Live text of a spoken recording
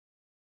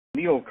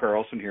Neil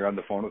Carlson here. On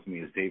the phone with me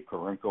is Dave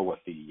Korenko with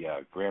the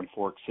Grand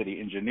Forks City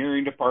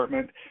Engineering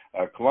Department.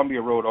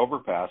 Columbia Road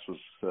overpass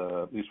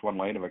was at least one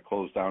lane of it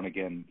closed down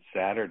again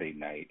Saturday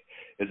night.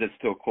 Is it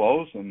still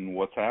closed, and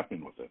what's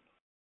happening with it?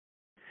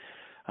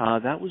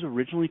 That was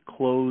originally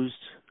closed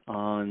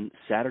on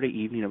Saturday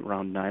evening at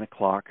around 9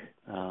 o'clock,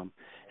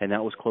 and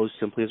that was closed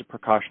simply as a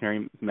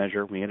precautionary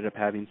measure. We ended up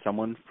having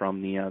someone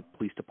from the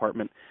police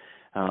department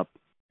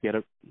get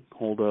a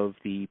hold of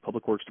the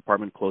Public Works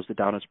Department, closed it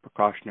down as a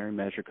precautionary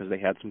measure because they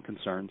had some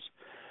concerns.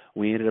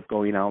 We ended up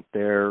going out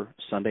there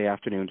Sunday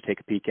afternoon to take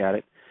a peek at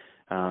it,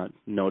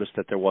 noticed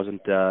that there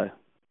wasn't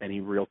any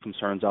real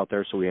concerns out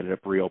there, so we ended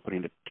up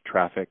reopening it to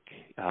traffic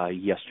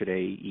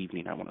yesterday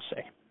evening, I want to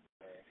say.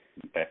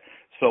 Okay.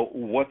 So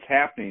what's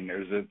happening?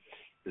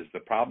 Is the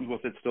problem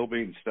with it still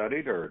being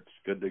studied, or it's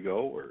good to go,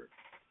 or?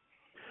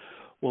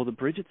 Well, the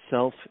bridge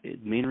itself, the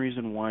main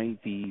reason why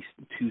the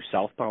two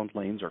southbound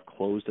lanes are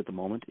closed at the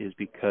moment is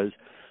because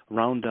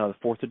around the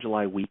 4th of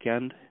July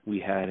weekend, we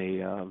had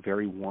a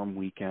very warm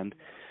weekend,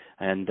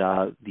 and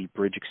the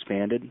bridge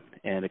expanded,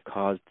 and it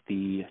caused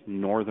the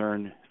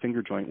northern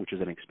finger joint, which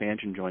is an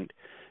expansion joint,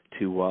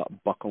 to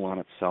buckle on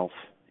itself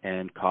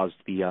and caused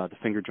the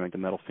finger joint, the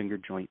metal finger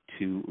joint,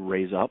 to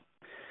raise up,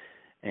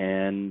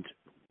 and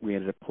we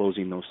ended up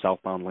closing those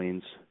southbound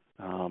lanes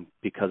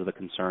because of the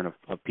concern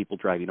of people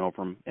driving over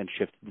them, and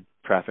shifted the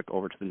traffic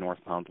over to the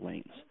northbound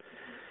lanes.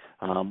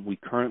 We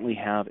currently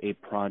have a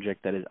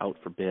project that is out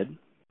for bid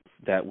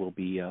that will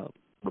be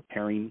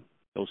repairing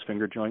those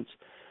finger joints.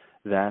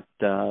 That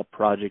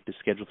project is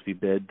scheduled to be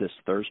bid this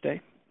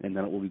Thursday, and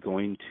then it will be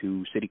going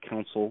to City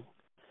Council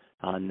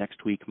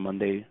next week,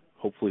 Monday,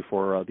 hopefully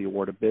for the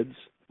award of bids,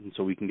 and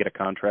so we can get a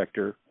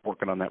contractor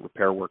working on that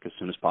repair work as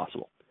soon as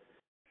possible.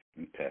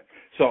 Okay.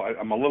 So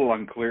I'm a little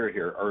unclear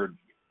here. Are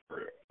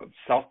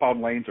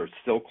southbound lanes are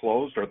still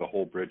closed, or the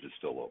whole bridge is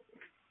still open?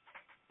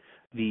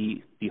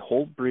 The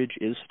whole bridge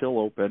is still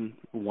open,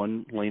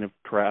 one lane of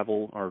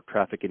travel or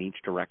traffic in each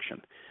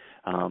direction.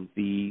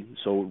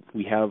 So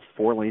we have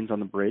 4 lanes on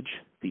the bridge.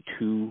 The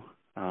 2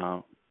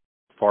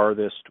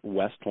 farthest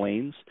west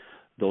lanes,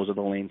 those are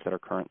the lanes that are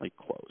currently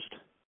closed.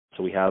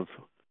 So we have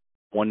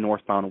one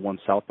northbound and one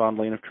southbound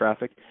lane of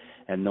traffic,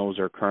 and those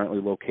are currently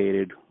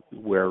located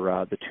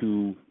where the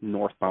 2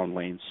 northbound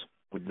lanes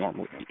would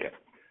normally be. Okay.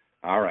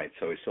 All right,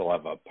 so we still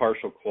have a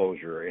partial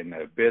closure, and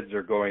the bids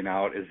are going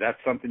out. Is that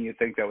something you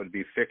think that would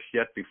be fixed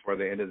yet before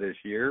the end of this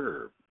year,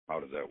 or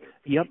how does that work?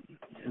 Yep.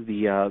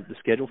 The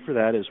schedule for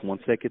that is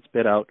once that gets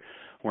bid out,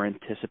 we're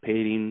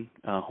anticipating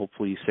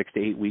hopefully 6 to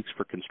 8 weeks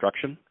for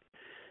construction,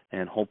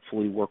 and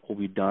hopefully work will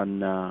be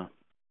done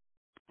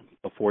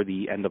before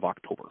the end of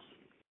October.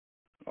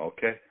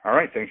 Okay. All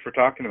right, thanks for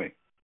talking to me.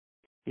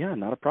 Yeah,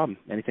 not a problem.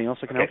 Anything else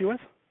I can help you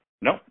with?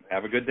 No,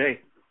 have a good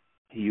day.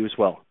 You as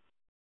well.